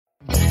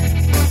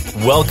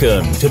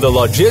Welcome to the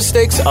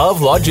Logistics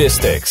of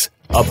Logistics,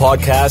 a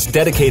podcast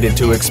dedicated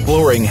to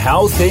exploring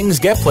how things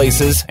get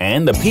places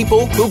and the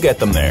people who get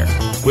them there.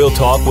 We'll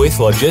talk with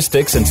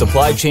logistics and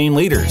supply chain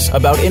leaders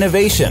about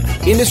innovation,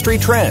 industry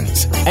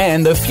trends,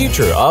 and the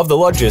future of the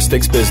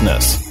logistics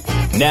business.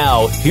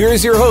 Now,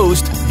 here's your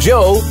host,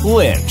 Joe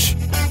Lynch.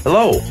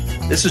 Hello,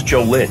 this is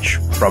Joe Lynch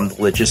from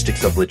the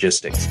Logistics of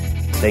Logistics.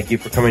 Thank you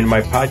for coming to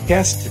my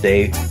podcast.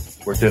 Today,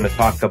 we're going to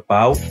talk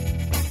about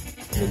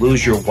you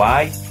lose your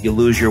why, you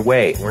lose your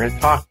way. We're going to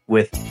talk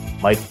with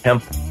Mike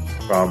Temple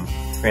from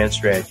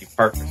TransStrategy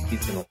Partners.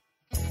 He's going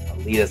to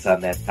lead us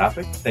on that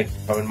topic. Thanks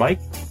for coming, Mike.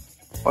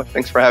 Well,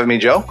 thanks for having me,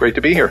 Joe. Great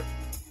to be here.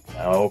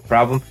 No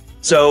problem.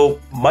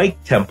 So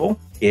Mike Temple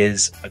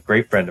is a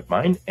great friend of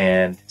mine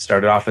and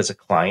started off as a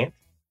client.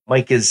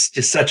 Mike is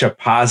just such a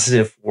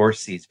positive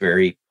force. He's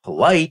very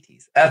polite.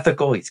 He's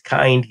ethical. He's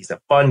kind. He's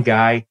a fun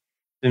guy.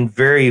 Been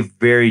very,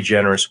 very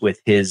generous with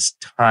his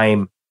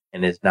time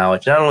and his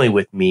knowledge, not only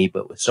with me,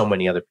 but with so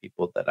many other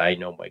people that I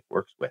know Mike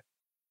works with.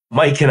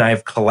 Mike and I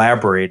have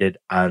collaborated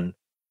on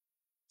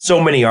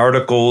so many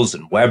articles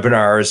and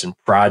webinars and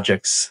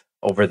projects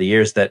over the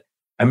years that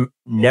I'm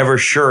never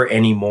sure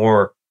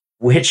anymore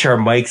which are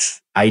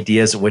Mike's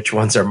ideas and which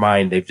ones are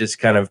mine. They've just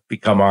kind of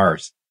become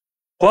ours.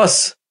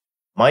 Plus,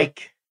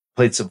 Mike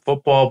played some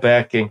football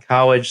back in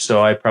college, so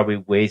I probably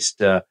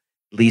waste at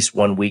least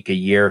 1 week a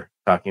year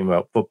talking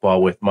about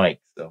football with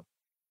Mike. So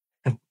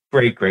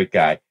great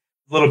guy.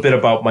 A little bit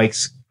about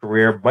Mike's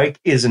career. Mike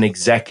is an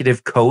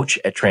executive coach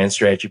at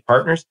TransStrategy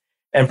Partners,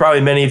 and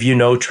probably many of you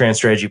know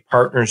TransStrategy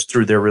Partners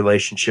through their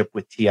relationship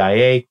with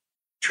TIA.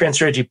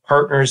 TransStrategy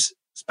Partners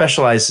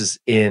specializes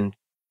in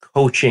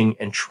coaching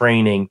and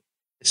training,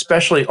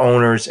 especially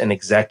owners and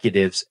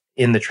executives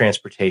in the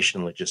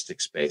transportation and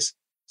logistics space.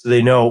 So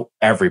they know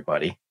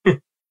everybody,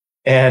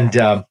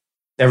 and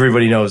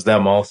everybody knows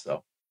them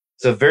also.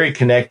 So very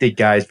connected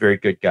guys, very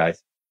good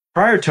guys.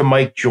 Prior to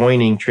Mike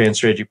joining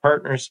TransStrategy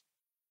Partners,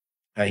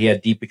 he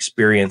had deep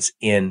experience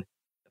in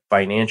the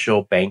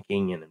financial,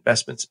 banking, and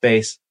investment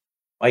space.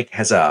 Mike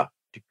has a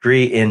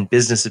degree in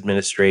business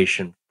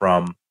administration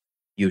from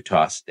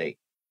Utah State.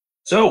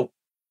 So,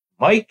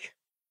 Mike,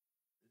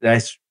 did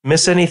I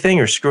miss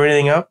anything or screw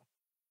anything up?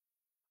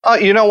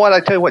 You know what?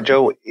 I tell you what,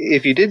 Joe,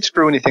 if you did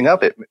screw anything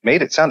up, it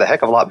made it sound a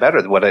heck of a lot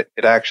better than what it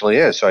actually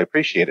is. So I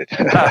appreciate it.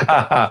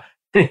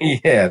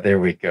 Yeah, there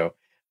we go.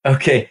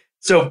 Okay.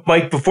 So,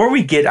 Mike, before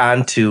we get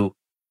on to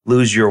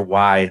lose your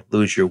why,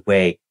 lose your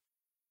way,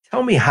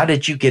 tell me, how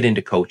did you get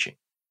into coaching?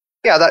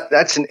 Yeah,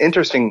 that's an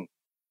interesting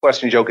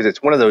question, Joe, because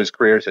it's one of those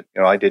careers that,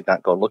 I did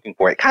not go looking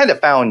for. It kind of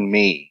found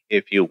me,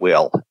 if you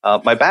will.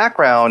 My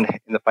background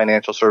in the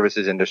financial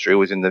services industry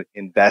was in the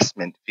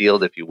investment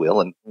field, if you will.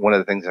 And one of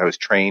the things that I was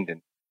trained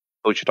and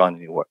coached on,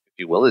 if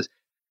you will, is,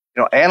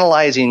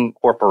 analyzing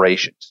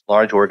corporations,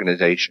 large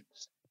organizations.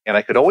 And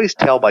I could always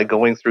tell by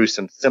going through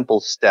some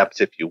simple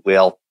steps, if you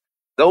will,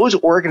 those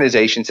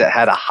organizations that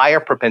had a higher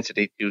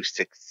propensity to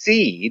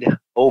succeed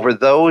over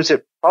those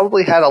that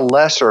probably had a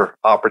lesser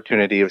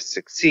opportunity of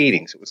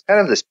succeeding. So it was kind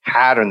of this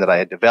pattern that I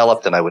had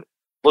developed, and I would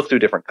look through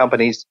different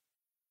companies,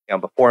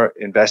 before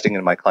investing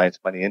in my clients'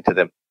 money into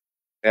them.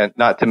 And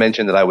not to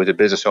mention that I was a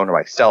business owner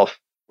myself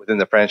within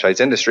the franchise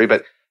industry.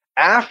 But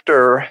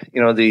after,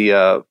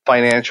 the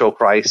financial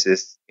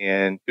crisis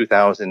in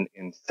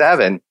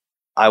 2007,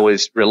 I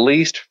was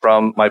released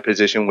from my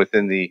position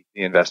within the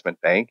investment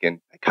bank,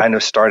 and I kind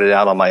of started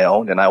out on my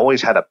own. And I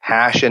always had a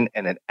passion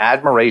and an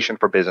admiration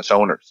for business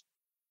owners.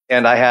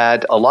 And I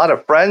had a lot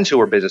of friends who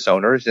were business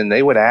owners, and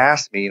they would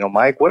ask me,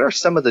 Mike, what are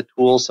some of the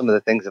tools, some of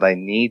the things that I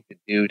need to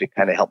do to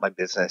kind of help my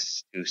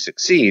business to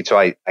succeed? So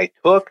I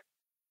took,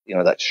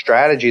 that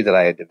strategy that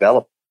I had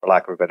developed, for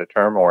lack of a better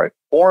term, or a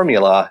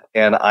formula,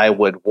 and I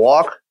would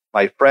walk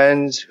my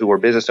friends who were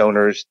business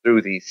owners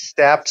through these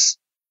steps,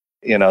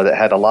 that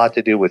had a lot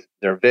to do with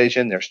their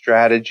vision, their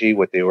strategy,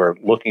 what they were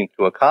looking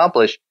to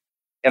accomplish.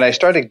 And I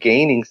started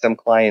gaining some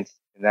clients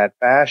in that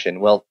fashion.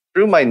 Well,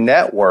 through my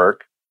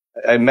network,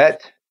 I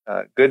met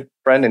a good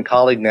friend and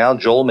colleague now,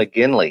 Joel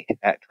McGinley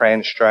at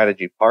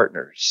TransStrategy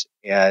Partners.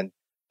 And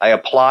I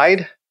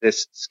applied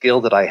this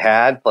skill that I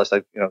had, plus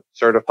I,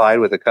 certified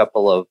with a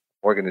couple of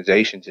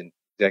organizations in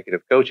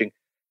executive coaching.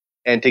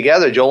 And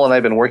together, Joel and I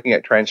have been working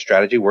at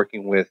TransStrategy,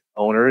 working with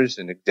owners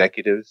and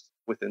executives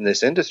within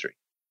this industry.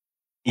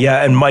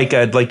 Yeah, and Mike,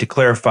 I'd like to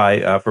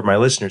clarify for my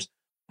listeners,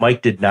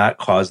 Mike did not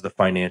cause the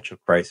financial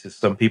crisis.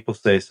 Some people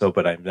say so,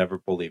 but I've never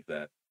believed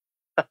that.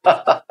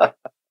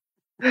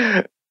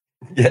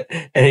 Yeah.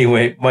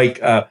 Anyway, Mike,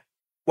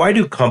 why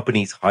do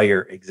companies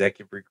hire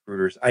executive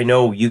recruiters? I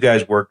know you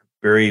guys work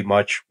very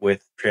much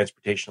with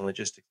transportation and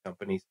logistics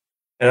companies,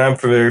 and I'm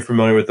very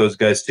familiar with those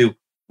guys too.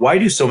 Why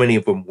do so many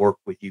of them work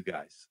with you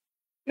guys?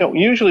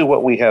 Usually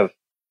what we have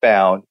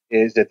found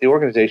is that the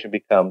organization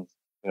becomes,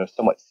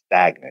 somewhat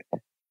stagnant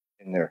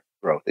in their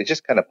growth. They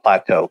just kind of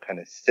plateau, kind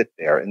of sit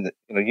there. And,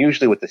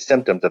 usually what the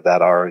symptoms of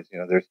that are is,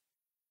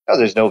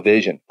 there's no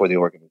vision for the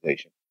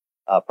organization.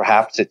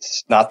 Perhaps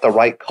it's not the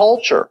right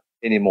culture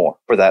anymore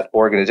for that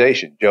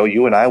organization. Joe,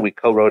 you and I, we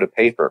co-wrote a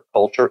paper,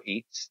 Culture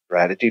Eats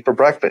Strategy for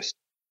Breakfast.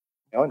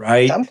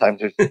 Right.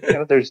 Sometimes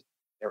there is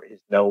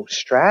no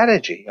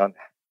strategy on,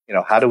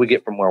 how do we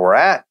get from where we're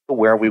at to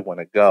where we want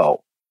to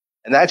go?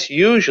 And that's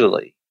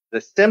usually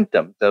the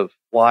symptoms of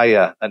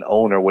why an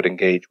owner would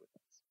engage with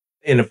us.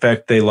 In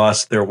effect, they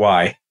lost their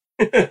why.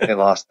 They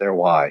lost their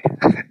why.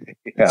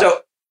 Yeah.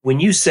 So when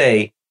you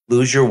say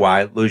lose your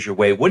why, lose your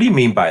way, what do you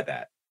mean by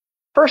that?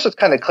 First, let's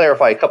kind of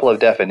clarify a couple of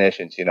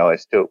definitions,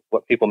 as to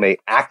what people may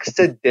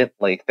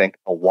accidentally think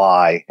a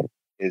why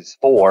is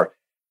for.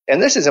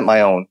 And this isn't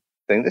my own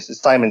thing. This is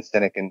Simon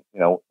Sinek, and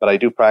but I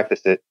do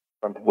practice it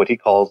from what he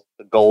calls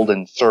the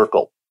golden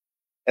circle.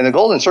 And the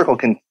golden circle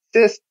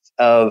consists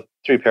of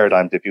three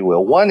paradigms, if you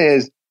will. One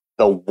is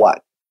the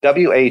what,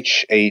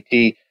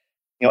 WHAT.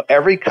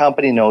 Every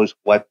company knows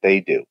what they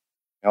do.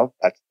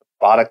 That's the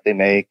product they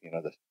make,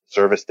 the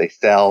service they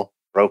sell,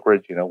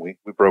 brokerage, we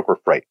broker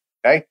freight.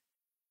 Okay.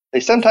 They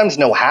sometimes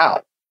know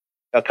how.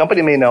 A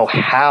company may know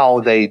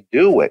how they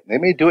do it. They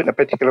may do it in a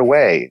particular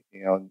way.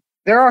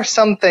 There are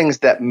some things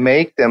that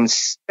make them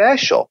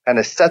special, kind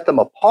of set them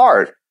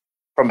apart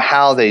from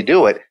how they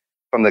do it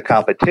from the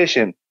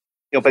competition.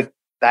 But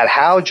that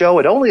how, Joe,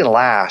 it only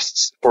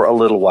lasts for a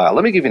little while.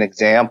 Let me give you an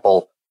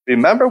example.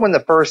 Remember when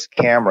the first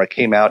camera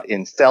came out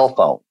in cell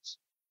phones?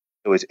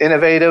 It was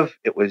innovative.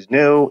 It was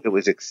new. It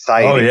was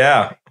exciting. Oh,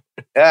 yeah.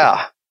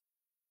 Yeah.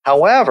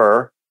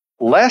 However,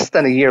 less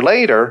than a year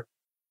later,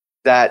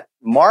 that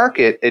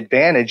market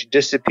advantage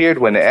disappeared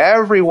when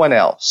everyone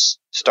else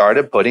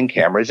started putting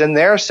cameras in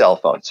their cell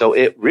phones. So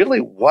it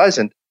really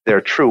wasn't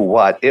their true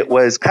what. It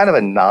was kind of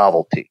a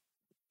novelty.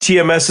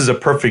 TMS is a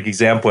perfect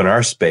example in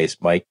our space,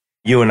 Mike.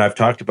 You and I've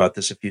talked about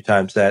this a few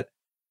times, that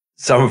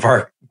some of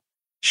our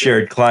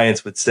shared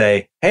clients would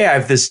say, hey, I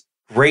have this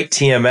great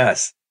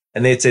TMS.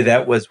 And they'd say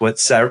that was what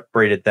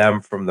separated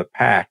them from the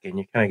pack. And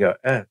you kind of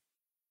go,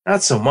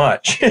 not so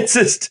much. It's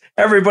just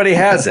everybody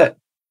has it.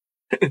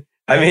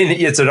 I mean,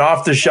 it's an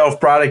off-the-shelf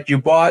product you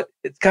bought.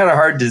 It's kind of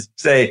hard to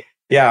say,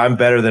 yeah, I'm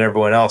better than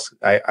everyone else.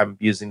 I'm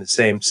using the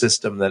same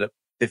system that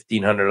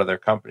 1,500 other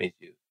companies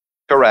use.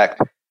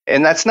 Correct.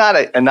 And that's not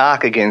a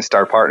knock against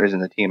our partners in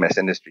the TMS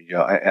industry,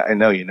 Joe. I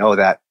know you know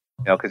that,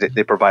 because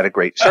they provide a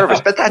great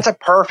service. But that's a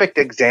perfect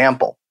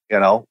example.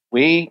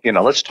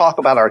 Let's talk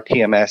about our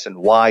TMS and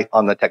why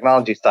on the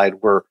technology side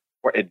we're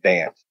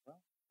advanced.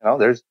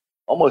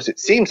 It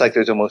seems like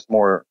there's almost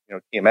more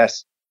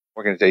TMS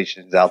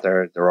organizations out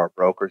there. There are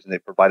brokers, and they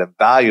provide a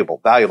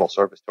valuable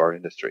service to our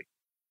industry.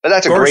 But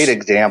that's a great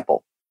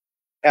example.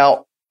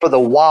 Now, for the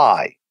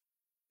why,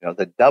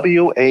 the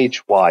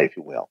WHY, if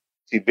you will.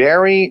 See,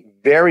 very,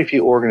 very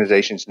few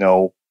organizations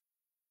know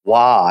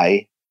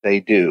why they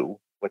do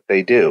what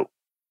they do.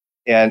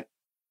 And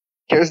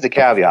here's the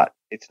caveat.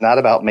 It's not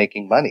about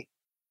making money.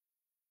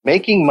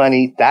 Making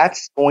money,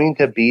 that's going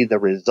to be the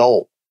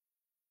result.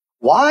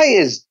 Why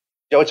is,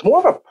 it's more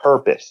of a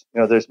purpose.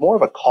 There's more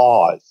of a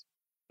cause.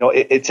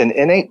 It's an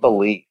innate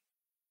belief.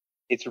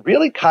 It's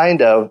really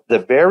kind of the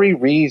very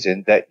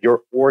reason that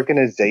your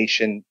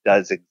organization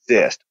does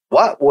exist.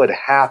 What would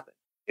happen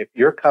if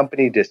your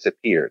company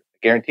disappeared? I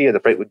guarantee you the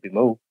freight would be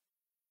moved.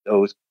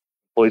 Those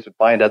employees would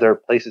find other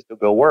places to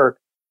go work.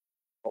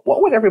 But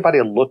what would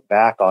everybody look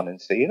back on and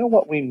say,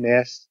 what we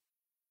miss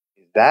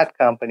is that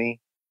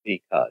company,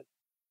 because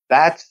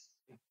that's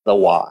the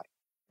why.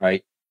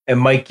 Right. And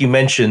Mike, you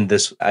mentioned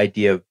this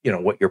idea of,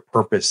 what your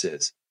purpose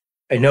is.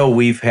 I know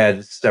we've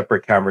had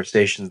separate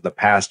conversations in the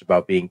past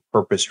about being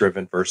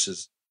purpose-driven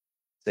versus,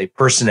 say,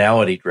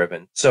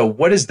 personality-driven. So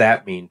what does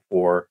that mean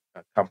for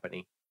a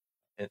company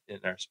in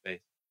our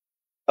space?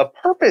 A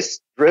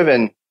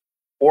purpose-driven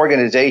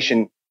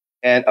organization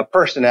and a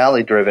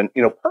personality-driven,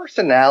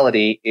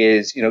 personality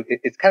is,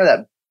 it's kind of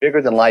that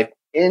bigger-than-life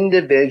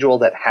individual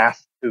that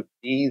has to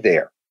be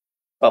there.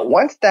 But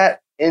once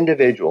that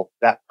individual,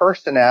 that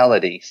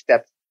personality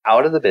steps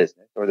out of the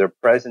business or their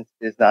presence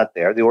is not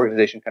there, the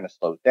organization kind of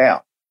slows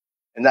down.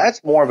 And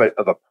that's more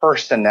of a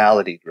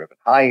personality driven,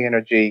 high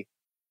energy,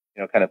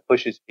 kind of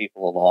pushes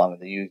people along,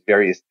 and they use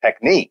various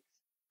techniques,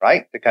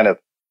 right, to kind of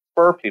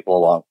spur people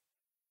along.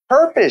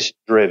 Purpose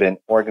driven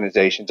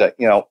organizations, I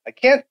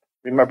can't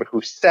remember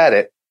who said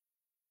it,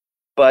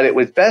 but it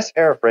was best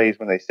paraphrased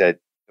when they said,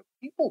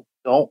 people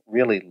don't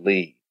really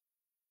lead.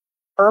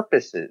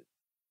 Purposes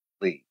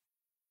lead.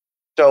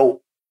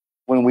 So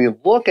when we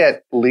look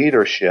at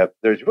leadership,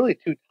 there's really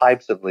two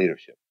types of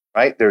leadership,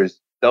 right? There's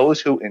those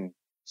who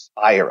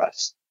inspire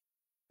us.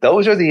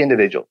 Those are the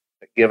individuals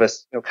that give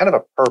us, kind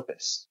of a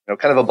purpose,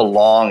 kind of a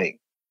belonging,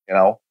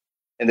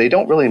 and they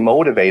don't really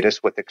motivate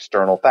us with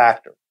external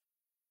factors.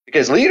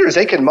 Because leaders,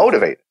 they can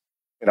motivate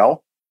us,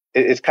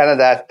 It's kind of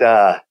that,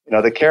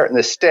 the carrot and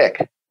the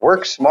stick.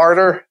 Work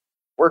smarter,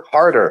 work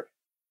harder.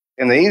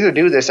 And they either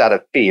do this out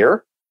of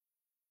fear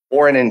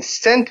or an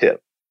incentive,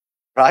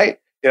 right?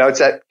 It's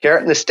that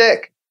carrot and the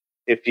stick.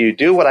 If you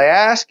do what I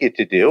ask you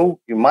to do,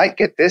 you might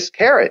get this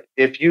carrot.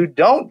 If you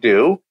don't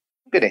do,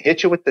 I'm going to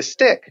hit you with the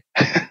stick.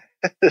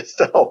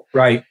 So,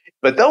 right.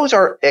 But those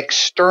are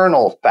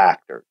external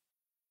factors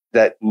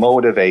that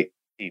motivate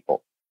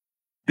people.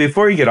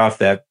 before you get off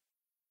that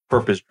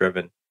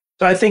purpose-driven,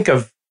 so I think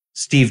of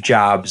Steve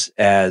Jobs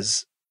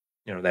as,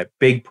 that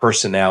big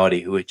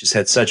personality who had just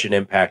had such an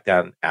impact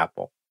on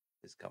Apple,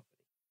 his company.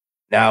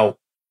 Now,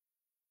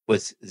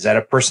 is that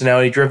a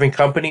personality-driven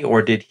company,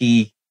 or did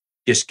he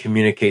just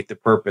communicate the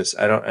purpose?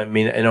 I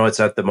know it's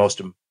not the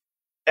most.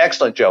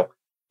 Excellent, Joe.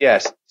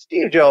 Yes,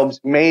 Steve Jobs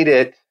made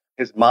it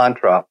his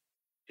mantra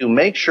to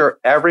make sure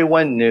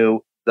everyone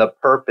knew the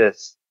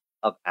purpose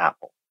of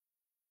Apple.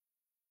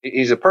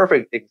 He's a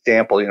perfect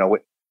example.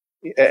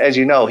 As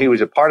you know, he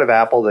was a part of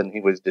Apple, then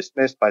he was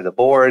dismissed by the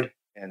board,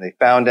 and they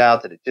found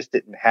out that it just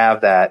didn't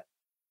have that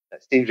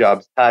Steve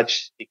Jobs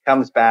touch. He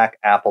comes back,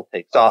 Apple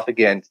takes off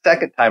again.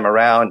 Second time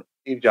around,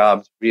 Steve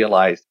Jobs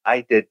realized,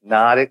 I did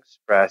not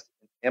express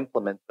and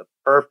implement the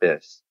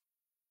purpose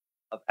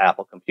of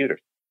Apple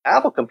Computers.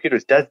 Apple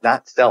Computers does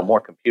not sell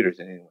more computers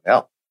than anyone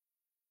else.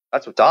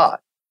 That's what's odd.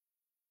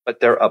 But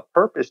they're a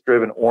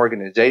purpose-driven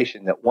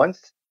organization that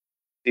once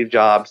Steve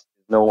Jobs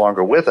is no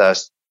longer with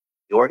us,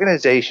 the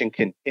organization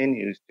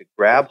continues to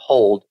grab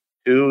hold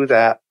to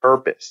that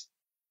purpose.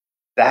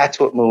 That's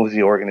what moves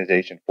the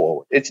organization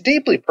forward. It's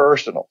deeply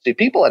personal. See,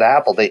 people at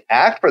Apple, they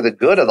act for the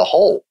good of the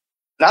whole,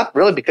 not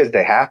really because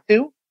they have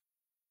to.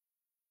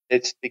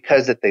 It's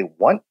because that they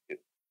want to.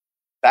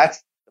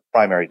 That's the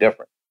primary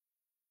difference.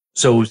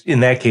 So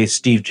in that case,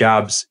 Steve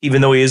Jobs,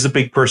 even though he is a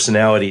big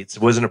personality, it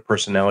wasn't a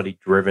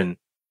personality-driven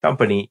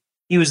company.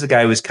 He was the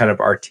guy who was kind of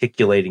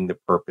articulating the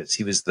purpose.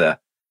 He was the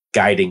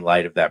guiding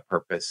light of that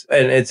purpose.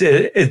 And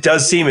it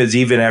does seem as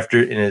even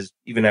after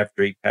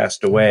he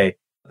passed away,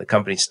 the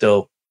company's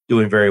still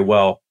doing very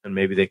well, and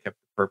maybe they kept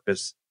the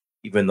purpose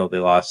even though they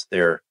lost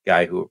their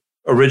guy who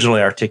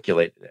originally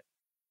articulated it.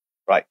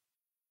 Right.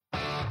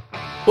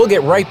 We'll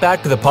get right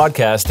back to the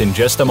podcast in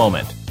just a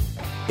moment.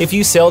 If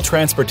you sell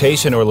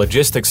transportation or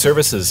logistics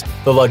services,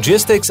 the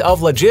Logistics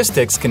of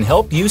Logistics can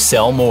help you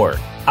sell more.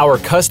 Our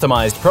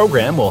customized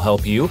program will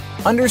help you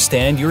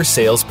understand your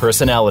sales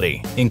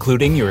personality,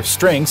 including your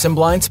strengths and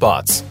blind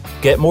spots,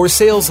 get more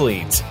sales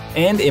leads,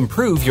 and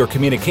improve your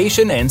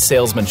communication and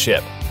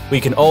salesmanship. We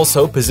can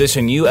also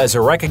position you as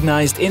a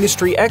recognized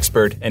industry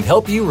expert and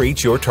help you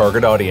reach your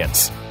target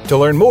audience. To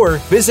learn more,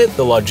 visit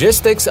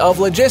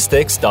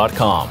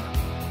thelogisticsoflogistics.com.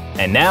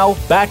 And now,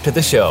 back to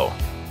the show.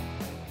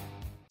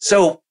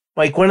 So,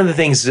 Mike, one of the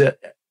things that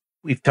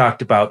we've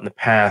talked about in the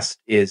past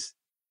is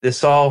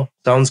this all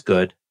sounds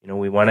good.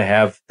 We want to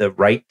have the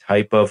right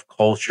type of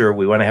culture.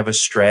 We want to have a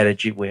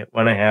strategy. We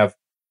want to have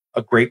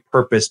a great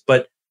purpose.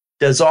 But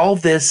does all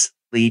this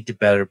lead to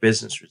better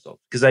business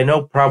results? Because I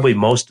know probably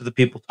most of the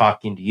people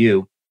talking to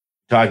you,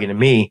 talking to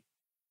me,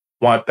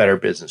 want better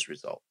business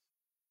results.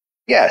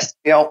 Yes.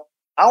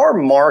 Our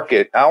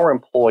market, our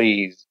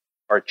employees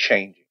are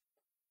changing.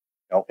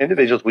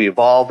 Individuals, we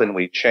evolve and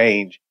we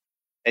change.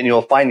 And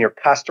you'll find your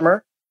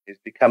customer is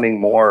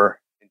becoming more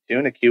in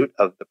tune, acute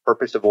of the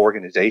purpose of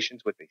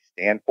organizations, what they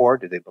stand for,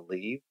 do they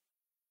believe.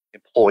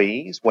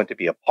 Employees want to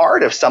be a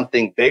part of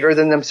something bigger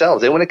than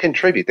themselves. They want to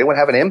contribute. They want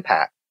to have an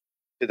impact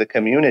to the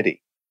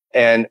community.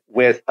 And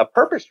with a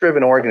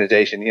purpose-driven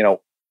organization,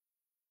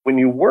 when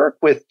you work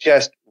with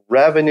just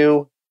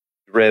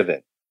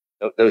revenue-driven,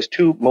 those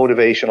two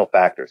motivational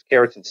factors,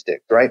 carrots and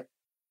sticks, right?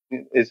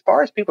 As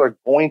far as people are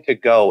going to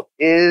go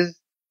is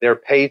their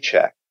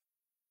paycheck.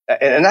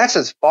 And that's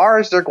as far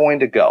as they're going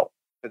to go.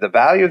 For the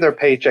value of their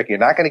paycheck, you're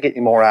not going to get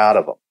any more out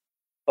of them.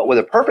 But with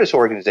a purpose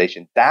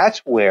organization, that's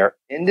where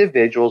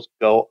individuals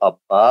go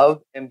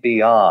above and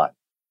beyond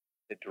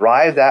to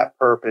drive that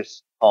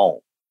purpose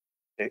home,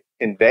 to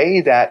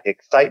convey that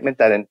excitement,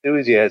 that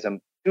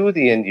enthusiasm to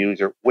the end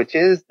user, which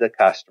is the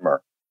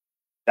customer.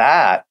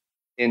 That,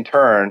 in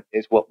turn,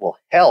 is what will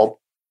help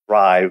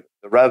drive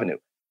the revenue.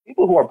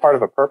 People who are part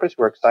of a purpose,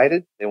 who are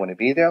excited, they want to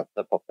be there,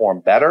 they'll perform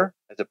better,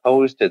 as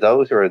opposed to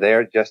those who are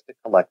there just to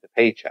collect a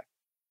paycheck.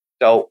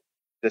 So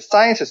the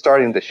science is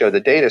starting to show, the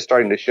data is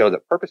starting to show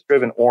that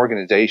purpose-driven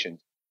organizations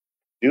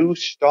do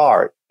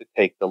start to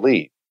take the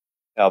lead.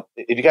 Now,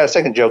 if you got a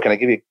second, Joe, can I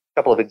give you a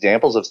couple of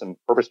examples of some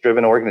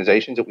purpose-driven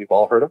organizations that we've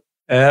all heard of?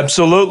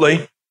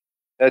 Absolutely.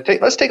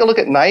 Let's take a look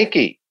at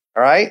Nike,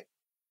 all right?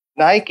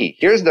 Nike,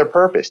 here's their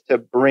purpose: to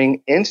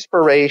bring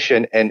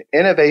inspiration and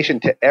innovation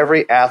to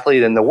every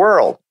athlete in the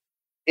world.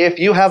 If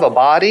you have a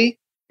body,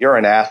 you're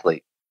an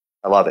athlete.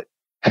 I love it.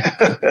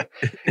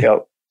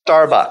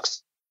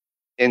 Starbucks,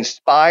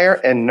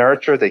 inspire and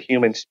nurture the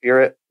human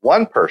spirit,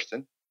 one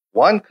person,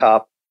 one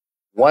cup,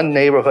 one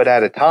neighborhood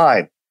at a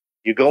time.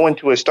 You go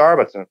into a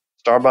Starbucks, and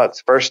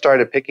Starbucks first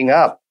started picking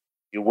up.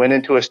 You went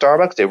into a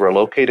Starbucks, they were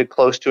located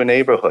close to a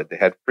neighborhood. They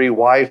had free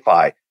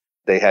Wi-Fi.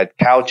 They had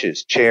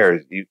couches,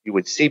 chairs. You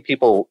would see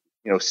people,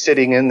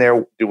 sitting in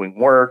there doing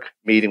work,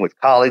 meeting with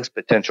colleagues,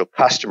 potential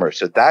customers.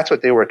 So that's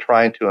what they were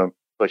trying to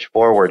push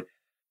forward.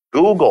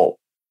 Google,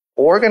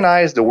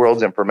 organize the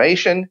world's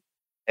information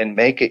and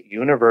make it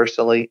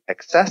universally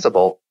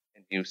accessible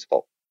and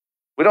useful.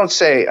 We don't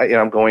say,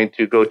 I'm going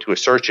to go to a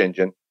search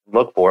engine and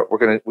look for it.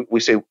 We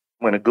say, I'm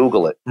going to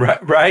Google it.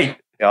 Right.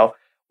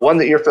 One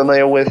that you're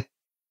familiar with,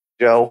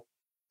 Joe,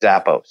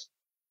 Zappos,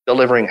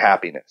 delivering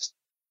happiness.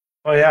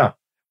 Oh, yeah.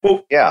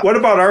 Well, Yeah. What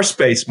about our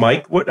space,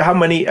 Mike? How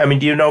many,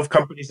 do you know of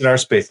companies in our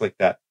space like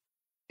that?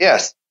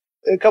 Yes.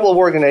 A couple of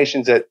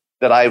organizations that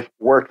I've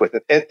worked with.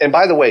 And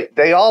by the way,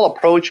 they all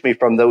approach me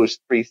from those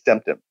three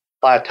symptoms.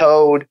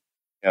 Plateaued,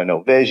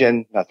 no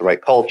vision, not the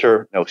right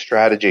culture, no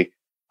strategy.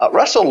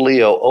 Russell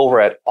Leo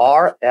over at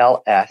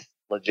RLS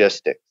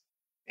Logistics,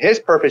 his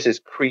purpose is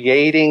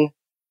creating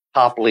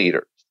top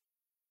leaders.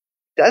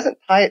 Doesn't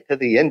tie it to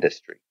the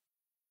industry.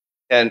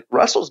 And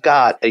Russell's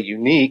got a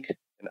unique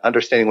and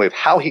understanding way of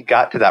how he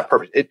got to that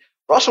purpose.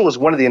 Russell was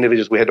one of the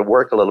individuals we had to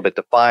work a little bit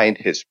to find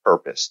his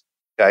purpose.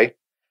 Okay.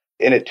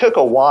 And it took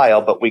a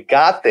while, but we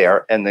got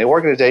there and the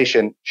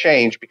organization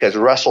changed because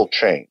Russell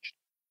changed.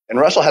 And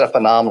Russell had a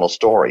phenomenal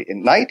story. In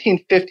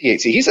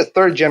 1958, see, he's a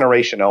third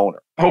generation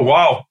owner. Oh,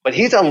 wow. But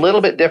he's a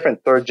little bit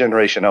different third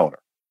generation owner.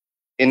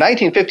 In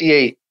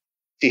 1958,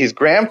 see, his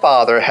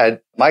grandfather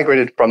had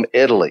migrated from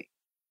Italy.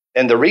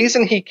 And the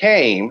reason he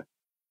came,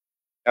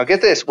 now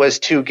get this, was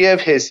to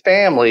give his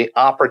family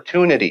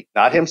opportunity,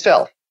 not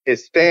himself,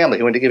 his family.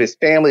 He wanted to give his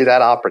family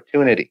that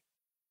opportunity.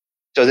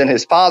 So then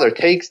his father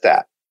takes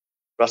that.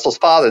 Russell's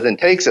father then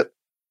takes it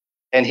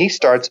and he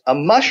starts a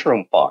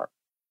mushroom farm.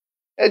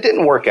 It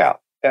didn't work out,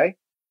 okay?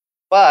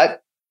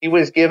 But he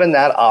was given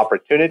that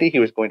opportunity. He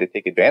was going to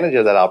take advantage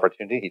of that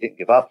opportunity. He didn't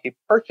give up. He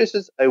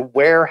purchases a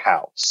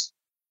warehouse.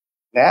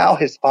 Now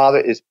his father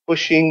is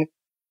pushing,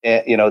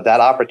 that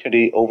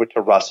opportunity over to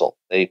Russell.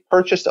 They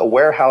purchased a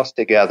warehouse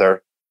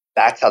together.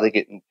 That's how they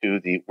get into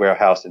the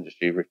warehouse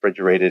industry,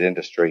 refrigerated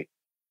industry.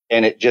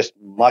 And it just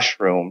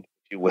mushroomed,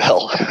 if you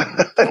will.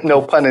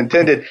 No pun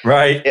intended.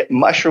 Right. It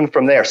mushroomed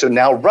from there. So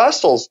now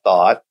Russell's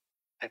thought,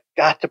 I've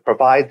got to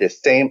provide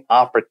this same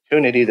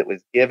opportunity that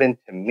was given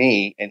to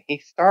me. And he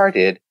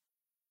started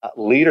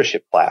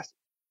leadership classes.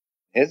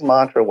 His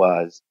mantra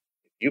was,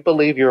 if you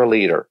believe you're a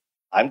leader,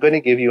 I'm going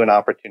to give you an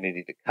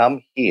opportunity to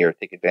come here,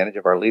 take advantage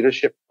of our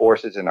leadership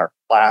courses and our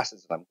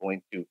classes. And I'm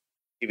going to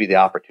give you the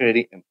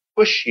opportunity and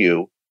push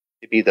you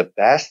to be the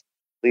best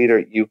leader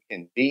you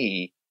can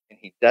be. And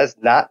he does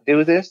not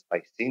do this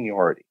by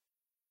seniority.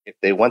 If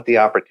they want the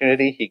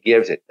opportunity, he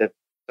gives it. If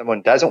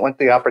someone doesn't want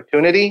the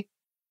opportunity, he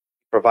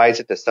provides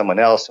it to someone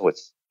else. And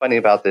what's funny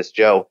about this,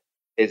 Joe,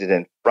 is that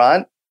in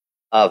front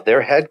of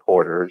their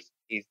headquarters,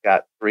 he's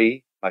got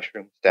 3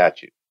 mushroom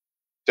statues.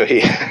 So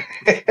he,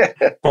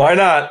 why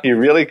not? He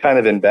really kind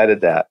of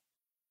embedded that.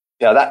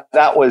 Yeah,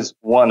 that was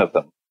one of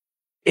them.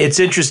 It's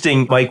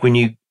interesting, Mike, when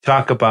you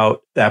talk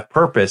about that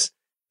purpose,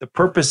 the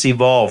purpose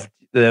evolved.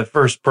 The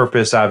first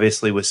purpose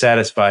obviously was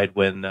satisfied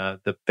when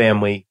the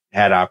family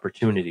had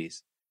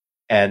opportunities.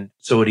 And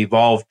so it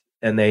evolved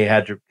and they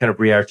had to kind of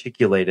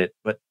re-articulate it.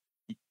 But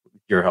with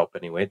your help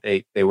anyway,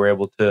 they were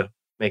able to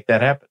make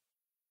that happen.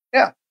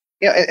 Yeah.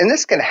 Yeah. And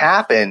this can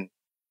happen,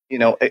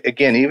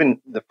 again,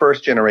 even the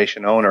first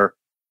generation owner,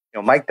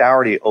 Mike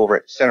Dougherty over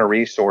at Center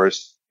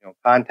Resource,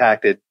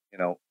 contacted,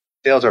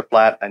 sales are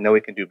flat. I know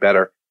we can do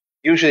better.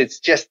 Usually it's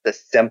just the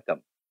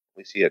symptom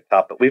we see at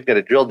top, but we've got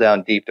to drill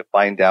down deep to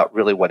find out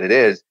really what it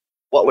is.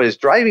 What was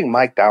driving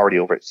Mike Dougherty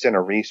over at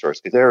Center Resource,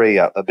 because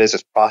they're a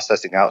business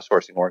processing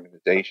outsourcing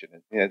organization.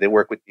 And, they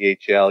work with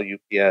DHL,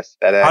 UPS,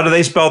 FedEx. How do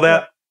they spell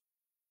that?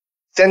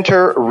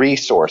 Center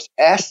Resource,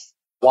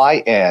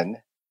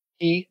 SYNTER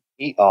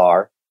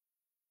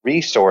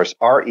Resource, RESOURCE,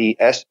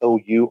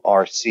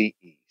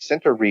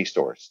 Center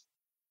Resource.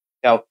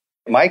 Now,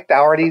 Mike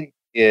Dougherty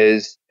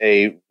is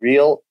a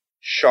real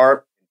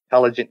sharp,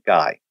 intelligent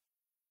guy.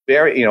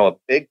 Very, a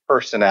big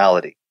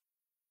personality.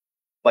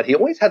 But he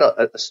always had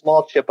a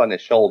small chip on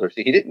his shoulder.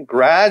 So he didn't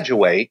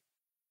graduate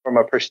from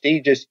a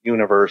prestigious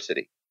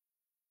university.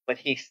 But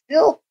he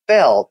still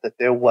felt that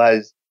there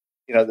was,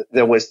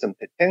 there was some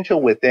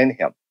potential within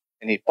him.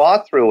 And he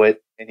fought through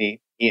it, and he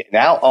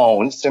now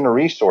owns Center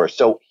Resource.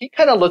 So he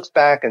kind of looks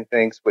back and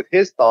thinks with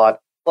his thought,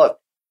 look,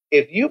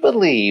 if you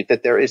believe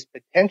that there is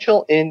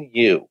potential in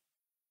you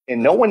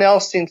and no one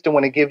else seems to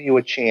want to give you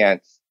a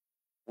chance,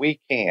 we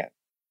can.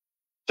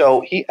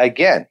 So he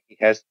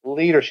has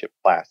leadership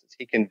classes.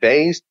 He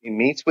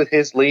meets with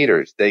his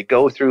leaders. They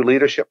go through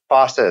leadership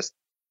process.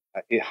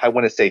 I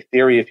want to say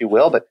theory, if you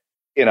will, but,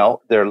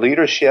 their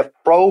leadership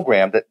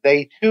program that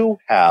they too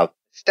have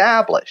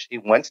established. He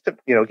wants to,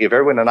 give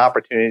everyone an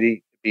opportunity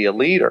to be a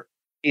leader.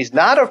 He's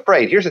not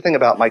afraid. Here's the thing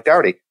about Mike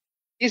Dougherty.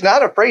 He's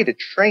not afraid to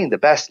train the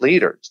best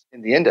leaders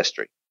in the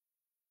industry.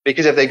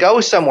 Because if they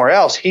go somewhere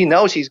else, he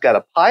knows he's got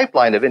a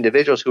pipeline of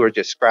individuals who are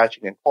just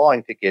scratching and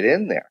clawing to get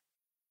in there.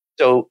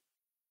 So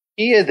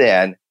he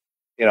then,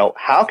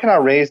 how can I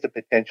raise the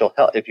potential?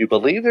 If you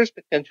believe there's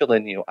potential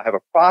in you, I have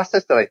a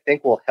process that I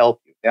think will help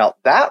you. Now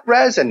that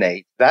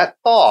resonates, that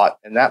thought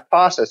and that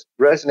process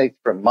resonates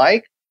from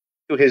Mike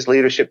to his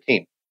leadership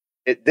team.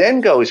 It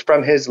then goes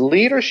from his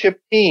leadership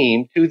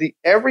team to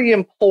every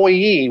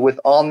employee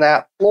on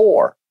that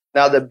floor.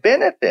 Now the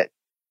benefit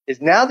is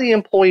now the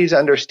employees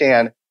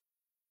understand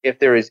if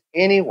there is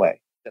any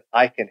way that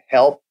I can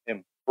help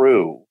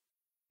improve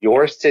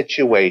your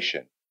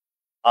situation,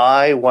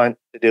 I want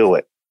to do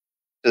it.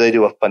 So they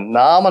do a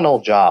phenomenal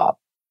job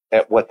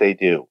at what they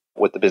do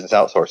with the business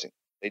outsourcing.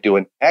 They do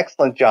an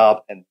excellent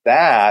job, and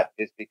that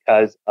is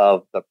because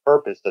of the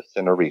purpose of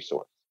Center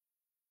Resource.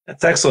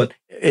 That's excellent.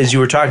 As you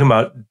were talking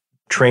about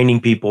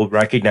training people,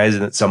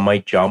 recognizing that some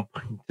might jump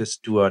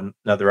just to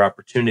another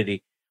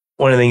opportunity,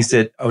 one of the things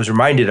that I was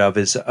reminded of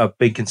is a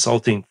big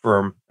consulting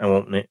firm. I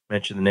won't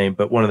mention the name,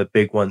 but one of the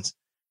big ones.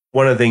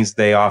 One of the things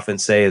they often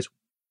say is,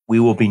 we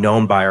will be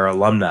known by our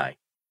alumni.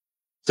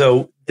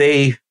 So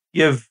they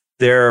give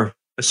their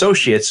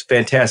associates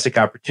fantastic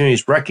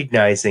opportunities,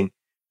 recognizing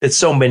that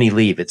so many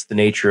leave. It's the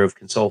nature of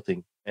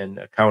consulting and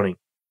accounting.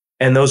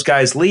 And those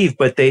guys leave,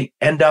 but they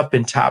end up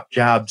in top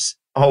jobs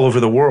all over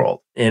the world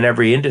in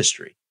every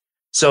industry.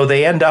 So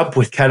they end up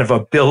with kind of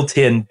a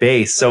built-in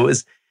base. So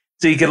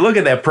you can look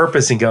at that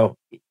purpose and go,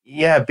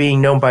 yeah,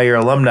 being known by your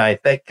alumni,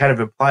 that kind of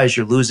implies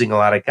you're losing a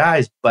lot of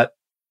guys, but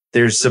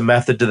there's some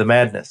method to the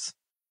madness.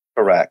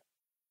 Correct.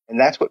 And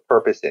that's what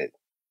purpose is.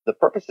 The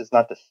purpose is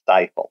not to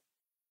stifle.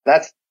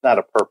 That's not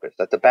a purpose.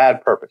 That's a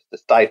bad purpose, to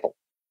stifle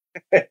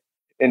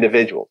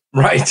individuals.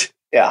 Right.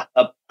 Yeah.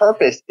 A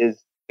purpose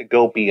is to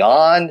go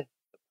beyond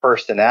the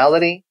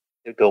personality,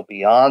 to go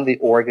beyond the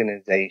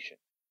organization.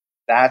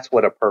 That's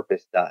what a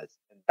purpose does.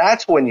 And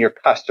that's when your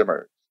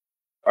customers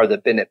are the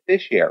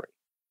beneficiary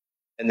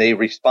and they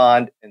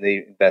respond and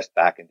they invest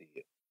back into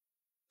you.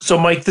 So,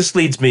 Mike, this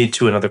leads me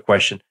to another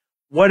question.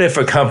 What if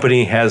a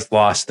company has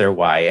lost their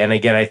why? And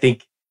again, I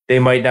think they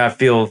might not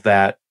feel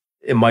that.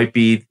 It might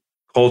be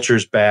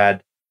culture's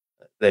bad.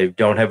 They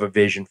don't have a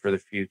vision for the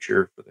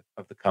future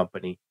of the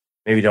company.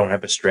 Maybe don't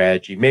have a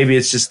strategy. Maybe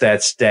it's just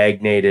that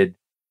stagnated,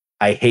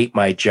 I hate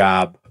my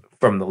job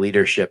from the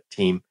leadership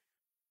team.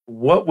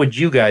 What would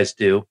you guys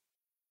do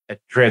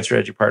at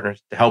TransStrategy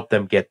Partners to help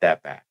them get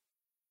that back?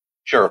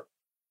 Sure.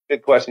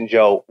 Good question,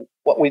 Joe.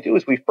 What we do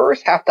is we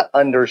first have to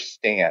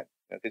understand,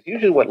 because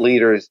usually what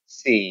leaders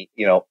see,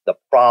 the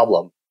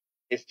problem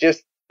is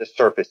just the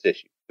surface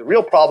issue. The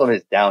real problem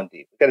is down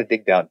deep. We've got to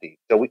dig down deep.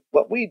 So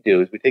what we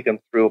do is we take them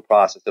through a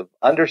process of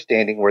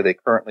understanding where they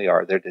currently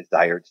are, their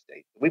desired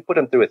state. We put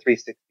them through a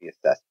 360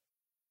 assessment.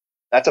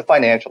 That's a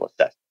financial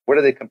assessment. Where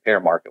do they compare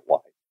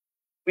market-wise?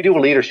 We do a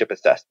leadership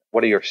assessment.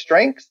 What are your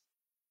strengths?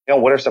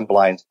 What are some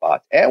blind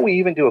spots? And we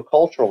even do a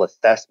cultural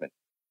assessment.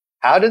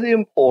 How do the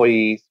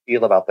employees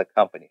feel about the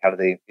company? How do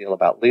they feel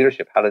about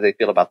leadership? How do they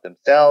feel about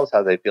themselves?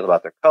 How do they feel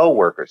about their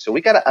coworkers? So we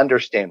got to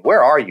understand,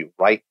 where are you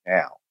right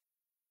now?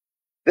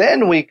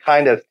 Then we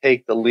kind of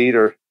take the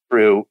leader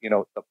through,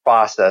 the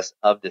process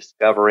of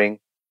discovering,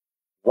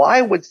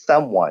 why would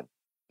someone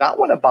not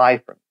want to buy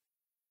from you?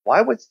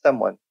 Why would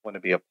someone want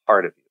to be a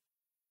part of you?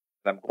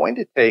 And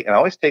I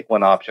always take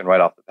one option right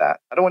off the bat.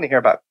 I don't want to hear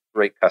about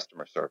great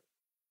customer service.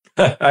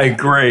 I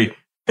agree.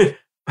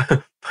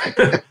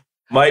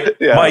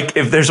 Mike,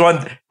 if there's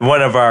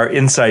one of our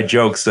inside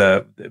jokes,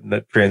 that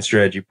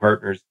TransStrategy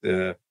Partners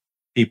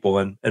people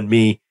and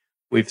me,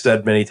 we've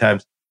said many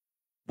times,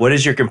 what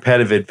is your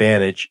competitive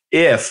advantage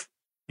if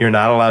you're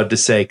not allowed to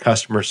say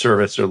customer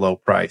service or low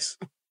price?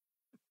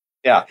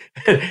 Yeah,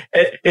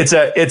 it's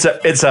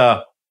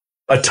a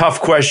tough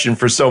question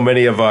for so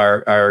many of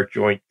our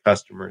joint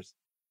customers.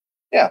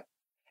 Yeah,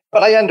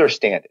 but I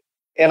understand it.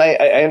 And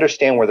I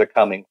understand where they're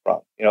coming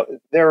from.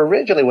 They're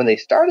originally, when they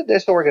started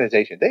this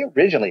organization, they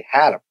originally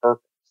had a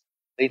purpose.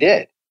 They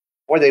did,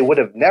 or they would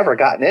have never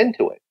gotten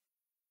into it.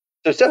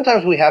 So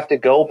sometimes we have to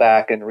go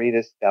back and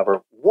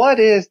rediscover, what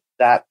is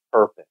that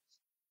purpose?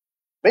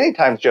 Many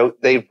times, Joe,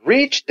 they've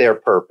reached their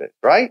purpose,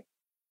 right?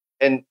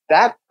 And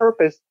that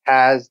purpose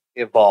has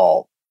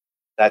evolved.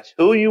 That's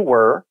who you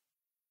were,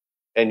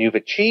 and you've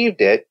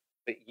achieved it,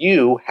 but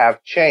you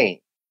have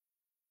changed.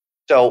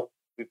 So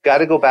we've got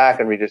to go back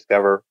and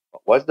rediscover,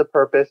 what was the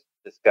purpose?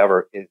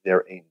 Discover, is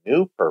there a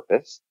new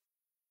purpose?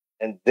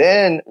 And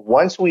then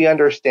once we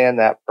understand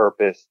that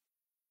purpose,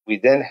 we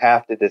then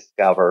have to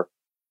discover,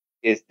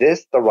 is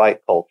this the right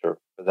culture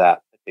for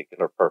that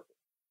particular purpose?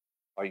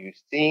 Are you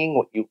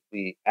seeing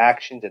the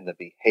actions and the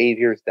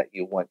behaviors that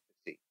you want to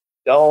see?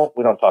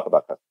 We don't talk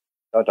about customers.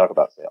 Don't talk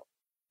about sales.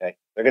 Okay.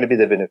 They're going to be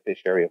the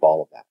beneficiary of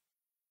all of that.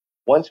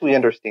 Once we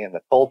understand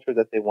the culture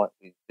that they want,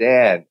 we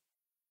then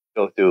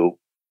go through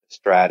the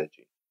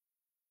strategy.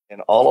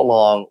 And all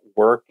along,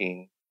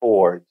 working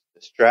towards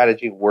the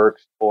strategy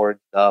works towards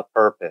the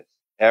purpose.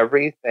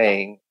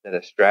 Everything that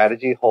a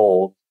strategy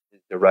holds is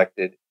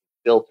directed,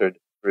 filtered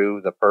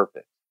through the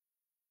purpose.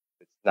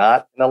 If it's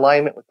not in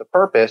alignment with the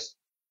purpose,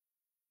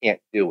 you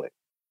can't do it.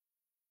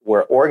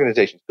 Where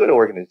good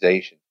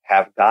organizations,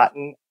 have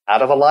gotten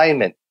out of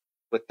alignment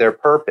with their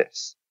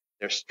purpose,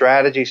 their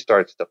strategy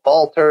starts to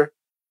falter.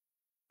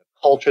 The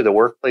culture, the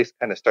workplace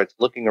kind of starts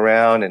looking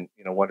around and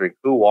wondering,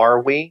 who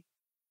are we?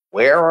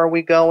 Where are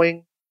we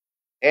going?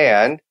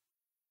 And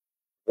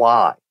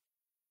why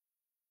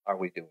are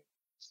we doing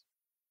this?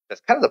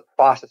 That's kind of the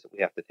process that we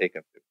have to take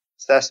them through.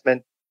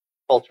 Assessment,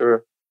 culture,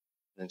 and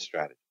then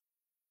strategy.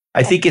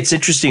 I think it's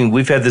interesting.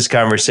 We've had this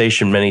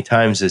conversation many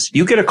times, is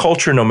you get a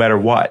culture no matter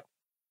what.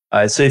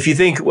 So if you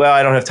think, well,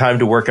 I don't have time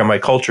to work on my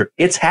culture,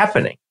 it's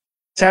happening.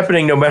 It's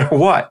happening no matter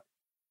what.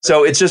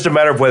 So it's just a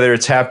matter of whether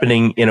it's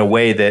happening in a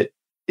way that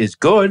is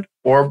good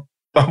or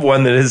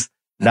one that is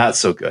not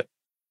so good.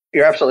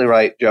 You're absolutely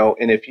right, Joe.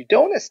 And if you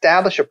don't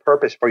establish a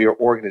purpose for your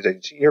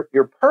organization,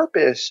 your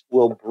purpose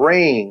will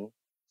bring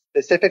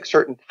specific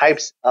certain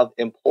types of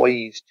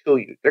employees to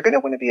you. They're going to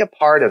want to be a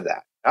part of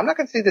that. I'm not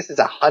going to say this is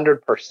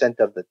 100%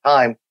 of the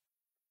time,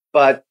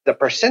 but the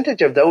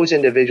percentage of those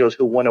individuals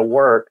who want to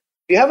work,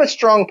 if you have a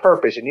strong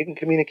purpose and you can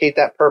communicate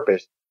that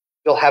purpose,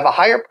 you'll have a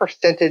higher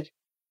percentage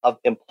of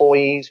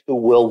employees who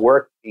will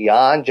work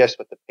beyond just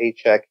what the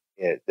paycheck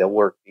is. They'll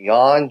work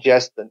beyond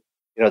just the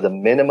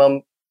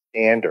minimum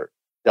standard.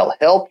 They'll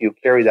help you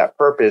carry that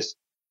purpose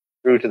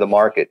through to the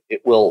market.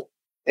 It will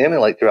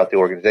emulate throughout the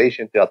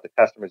organization, throughout the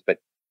customers. But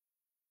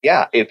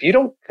yeah, if you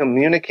don't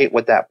communicate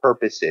what that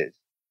purpose is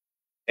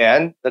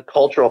and the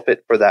cultural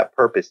fit for that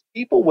purpose,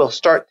 people will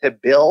start to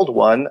build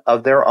one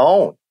of their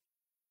own.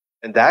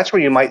 And that's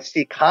where you might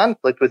see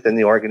conflict within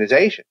the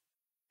organization.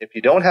 If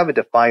you don't have a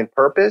defined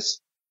purpose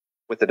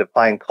with a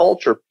defined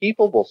culture,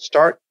 people will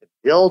start to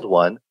build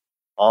one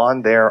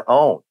on their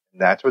own.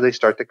 And that's where they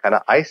start to kind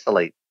of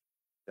isolate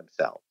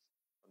themselves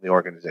from the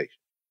organization.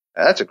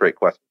 Now, that's a great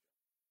question.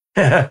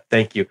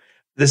 Thank you.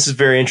 This is a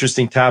very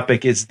interesting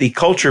topic. Is the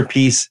culture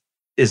piece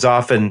is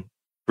often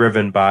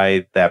driven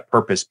by that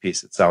purpose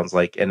piece, it sounds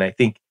like. And I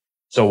think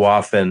so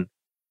often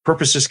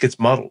purpose just gets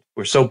muddled.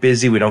 We're so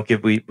busy.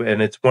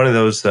 And it's one of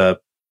those,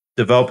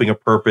 developing a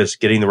purpose,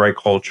 getting the right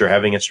culture,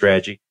 having a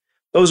strategy.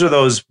 Those are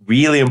those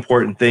really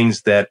important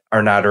things that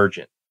are not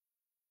urgent.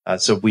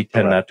 So we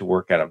tend not to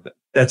work on them.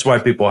 That's why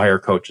people hire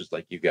coaches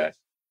like you guys.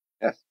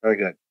 Yes, very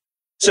good.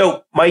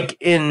 So Mike,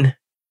 in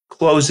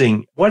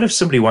closing, what if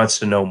somebody wants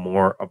to know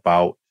more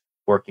about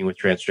working with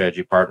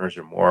TransStrategy Partners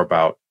or more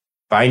about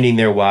finding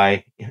their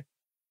why?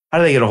 How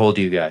do they get a hold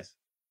of you guys?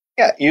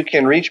 Yeah, you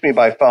can reach me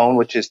by phone,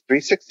 which is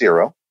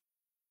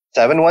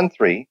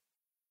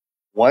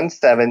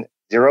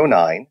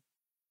 360-713-1709,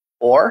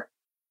 or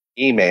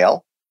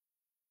email,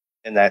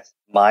 and that's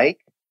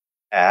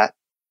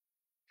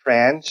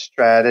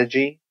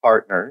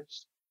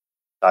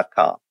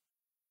mike@transstrategypartners.com.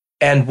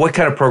 And what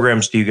kind of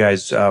programs do you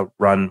guys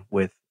run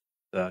with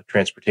the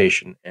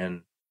transportation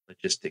and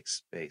logistics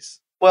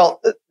space?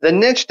 Well, the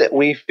niche that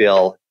we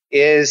fill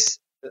is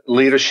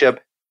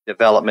leadership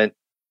development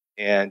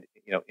and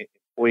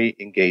employee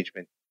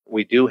engagement.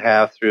 We do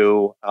have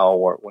through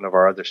one of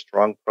our other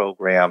strong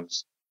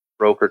programs,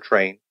 Broker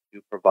Train. We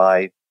do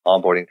provide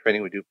onboarding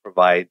training. We do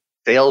provide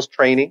sales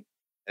training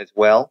as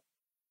well.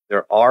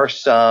 There are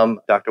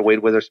some, Dr. Wade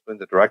Witherspoon,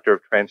 the director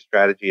of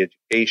TransStrategy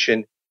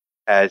Education,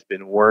 has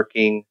been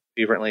working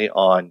fervently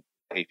on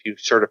a few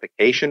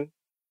certification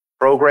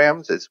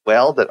programs as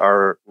well that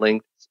are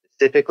linked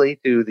specifically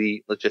to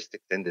the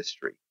logistics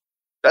industry.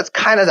 That's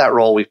kind of that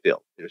role we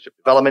fill: leadership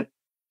development,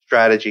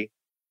 strategy,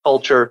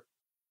 culture,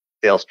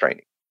 sales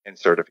training, and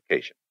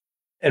certification.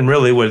 And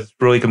really what it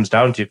really comes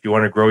down to, if you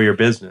want to grow your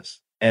business,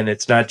 and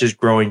it's not just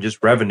growing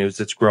just revenues,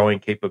 it's growing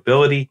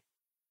capability,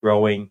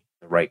 growing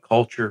the right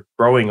culture,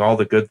 growing all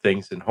the good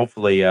things, and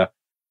hopefully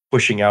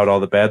pushing out all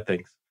the bad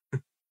things.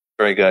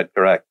 Very good.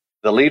 Correct.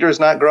 The leader is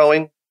not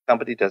growing. The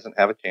company doesn't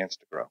have a chance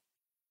to grow.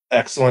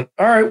 Excellent.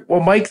 All right. Well,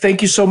 Mike,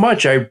 thank you so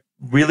much. I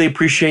really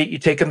appreciate you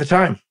taking the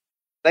time.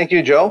 Thank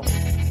you, Joe.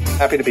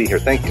 Happy to be here.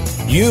 Thank you.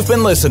 You've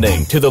been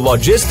listening to the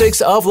Logistics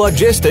of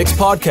Logistics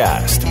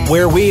podcast,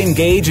 where we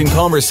engage in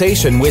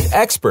conversation with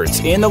experts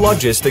in the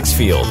logistics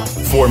field.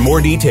 For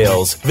more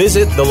details,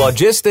 visit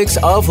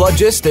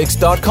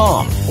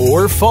thelogisticsoflogistics.com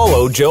or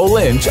follow Joe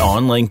Lynch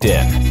on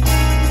LinkedIn.